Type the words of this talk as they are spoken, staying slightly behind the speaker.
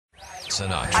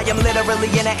I am literally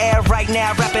in the air right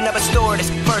now, rapping up a stewardess.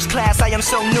 First class, I am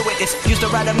so new at this. Used to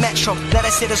ride a metro, let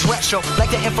us hit us retro.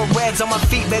 Like the infrareds on my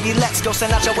feet, baby, let's go.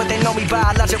 Send out what they know me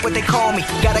by, logic what they call me.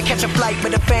 Gotta catch a flight,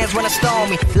 but the fans wanna stall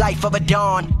me. Life of a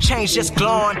dawn, change just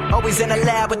glowing. Always in the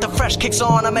lab with the fresh kicks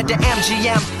on. I'm at the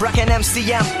MGM, rockin'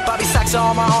 MCM. Bobby Sacks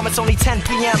on my arm, it's only 10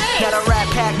 p.m. Got a rat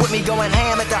pack with me going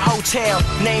ham at the hotel.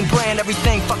 Name brand,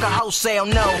 everything, fuck a wholesale,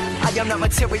 no. I am not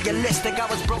materialistic, I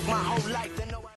was broke my whole life.